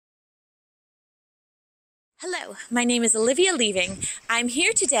Hello, my name is Olivia Leaving. I'm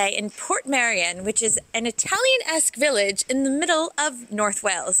here today in Portmeirion, which is an Italian-esque village in the middle of North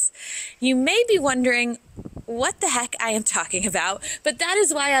Wales. You may be wondering what the heck I am talking about, but that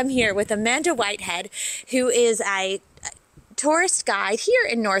is why I'm here with Amanda Whitehead, who is a tourist guide here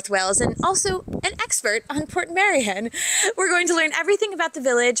in North Wales and also an expert on Portmeirion. We're going to learn everything about the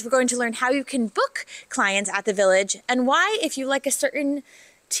village. We're going to learn how you can book clients at the village and why, if you like a certain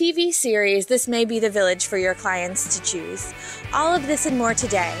TV series, this may be the village for your clients to choose. All of this and more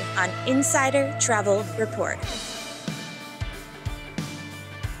today on Insider Travel Report.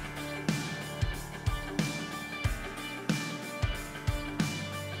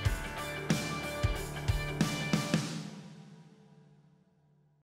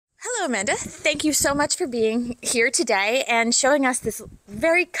 Hello, Amanda. Thank you so much for being here today and showing us this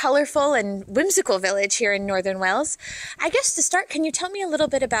very colorful and whimsical village here in Northern Wales. I guess to start, can you tell me a little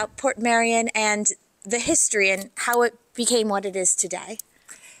bit about Portmeirion and the history and how it became what it is today?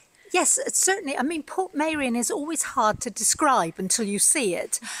 Yes, certainly. I mean, Portmeirion is always hard to describe until you see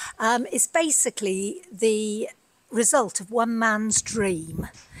it. It's basically the result of one man's dream.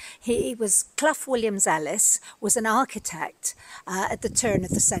 He was Clough Williams Ellis, was an architect at the turn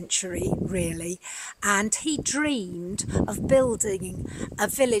of the century, really, and he dreamed of building a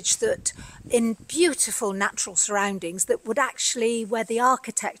village that, in beautiful natural surroundings, that would actually, where the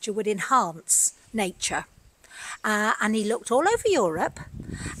architecture would enhance nature. And he looked all over Europe,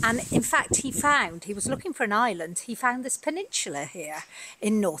 and in fact he was looking for an island. He found this peninsula here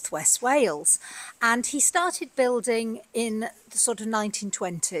in northwest Wales, and he started building in the sort of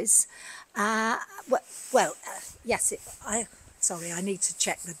 1920s. Sorry, I need to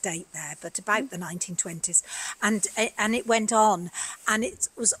check the date there, but about the 1920s, and it went on, and it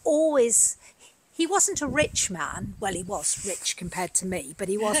was always. He wasn't a rich man. Well, he was rich compared to me, but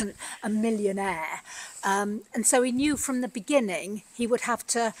he wasn't a millionaire. And so he knew from the beginning he would have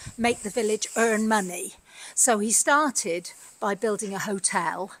to make the village earn money. So he started by building a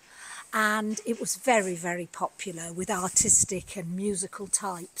hotel, and it was very, very popular with artistic and musical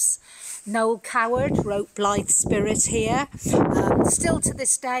types. Noel Coward wrote Blithe Spirit here. Still to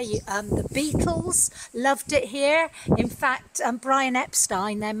this day, the Beatles loved it here. In fact, Brian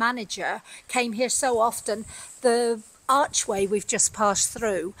Epstein, their manager, came here so often. The archway we've just passed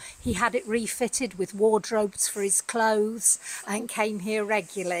through, he had it refitted with wardrobes for his clothes and came here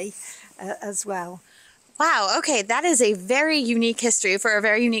regularly as well. Wow, okay, that is a very unique history for a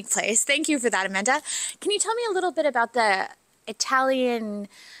very unique place. Thank you for that, Amanda. Can you tell me a little bit about the Italian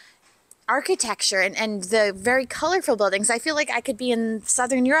architecture and the very colorful buildings? I feel like I could be in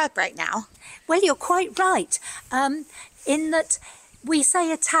Southern Europe right now. Well, you're quite right, in that we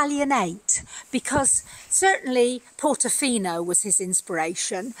say Italianate because certainly Portofino was his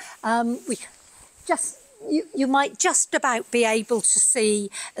inspiration. You might just about be able to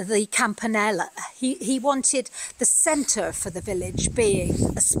see the campanella. He wanted the centre for the village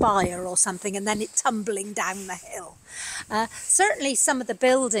being a spire or something, and then it tumbling down the hill. Certainly some of the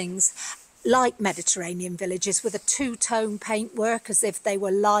buildings, like Mediterranean villages, with a two-tone paintwork as if they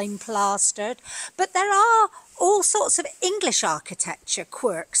were lime plastered. But there are all sorts of English architecture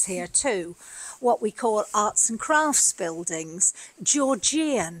quirks here too. What we call arts and crafts buildings,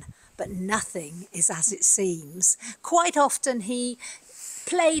 Georgian. But nothing is as it seems. Quite often he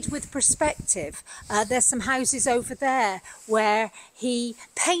played with perspective. There's some houses over there where he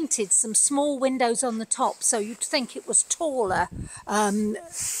painted some small windows on the top so you'd think it was taller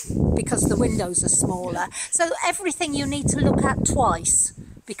because the windows are smaller. So everything you need to look at twice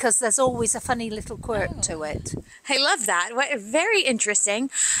because there's always a funny little quirk to it. I love that. Very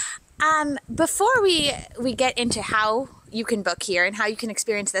interesting. Before we get into how you can book here and how you can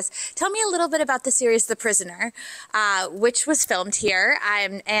experience this, tell me a little bit about the series The Prisoner, which was filmed here,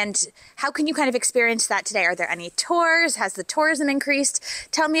 and how can you kind of experience that today? Are there any tours? Has the tourism increased?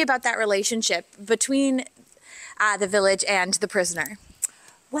 Tell me about that relationship between the village and The Prisoner.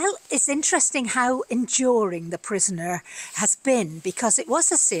 Well, it's interesting how enduring The Prisoner has been because it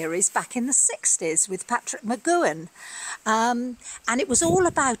was a series back in the 60s with Patrick McGowan. And it was all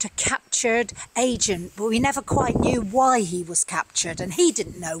about a captured agent, but we never quite knew why he was captured, and he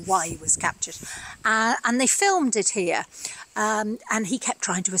didn't know why he was captured. And they filmed it here. And he kept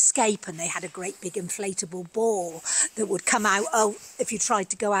trying to escape, and they had a great big inflatable ball that would come out if you tried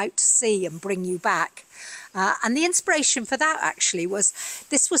to go out to sea and bring you back. And the inspiration for that actually was,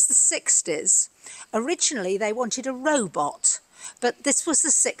 this was the 60s. Originally they wanted a robot, but this was the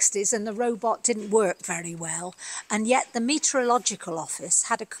 60s and the robot didn't work very well. And yet the meteorological office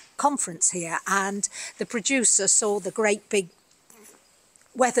had a conference here, and the producer saw the great big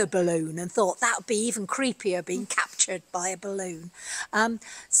weather balloon and thought that would be even creepier being captured by a balloon.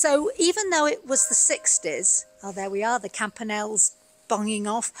 So even though it was the 60s, oh, there we are, the campanelles bonging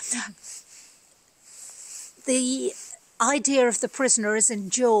off, the idea of the prisoner is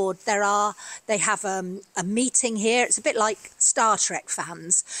endured. They have a meeting here. It's a bit like Star Trek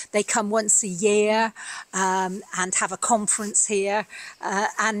fans. They come once a year and have a conference here.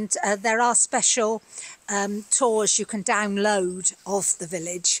 And there are special tours you can download of the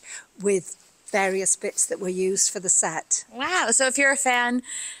village with various bits that were used for the set. Wow. So if you're a fan,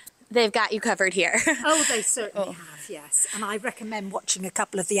 they've got you covered here. Oh, they certainly have, yes. And I recommend watching a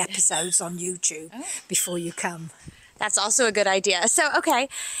couple of the episodes on YouTube before you come. That's also a good idea. So, okay,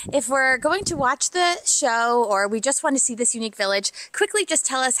 if we're going to watch the show or we just want to see this unique village, quickly just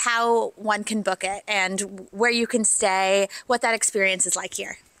tell us how one can book it and where you can stay, what that experience is like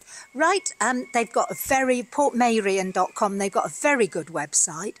here. Right, they've got Portmeirion.com, they've got a very good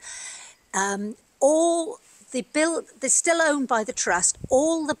website. They're still owned by the trust.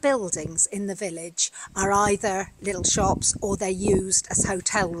 All the buildings in the village are either little shops or they're used as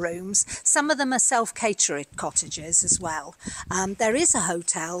hotel rooms. Some of them are self-catered cottages as well. There is a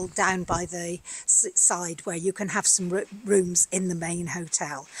hotel down by the side where you can have some rooms in the main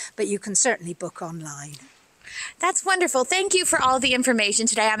hotel, but you can certainly book online. That's wonderful. Thank you for all the information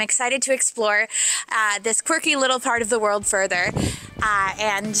today. I'm excited to explore this quirky little part of the world further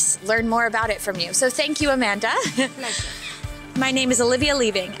and learn more about it from you. So thank you, Amanda. Pleasure. My name is Olivia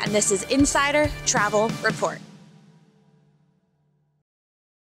Leaving, and this is Insider Travel Report.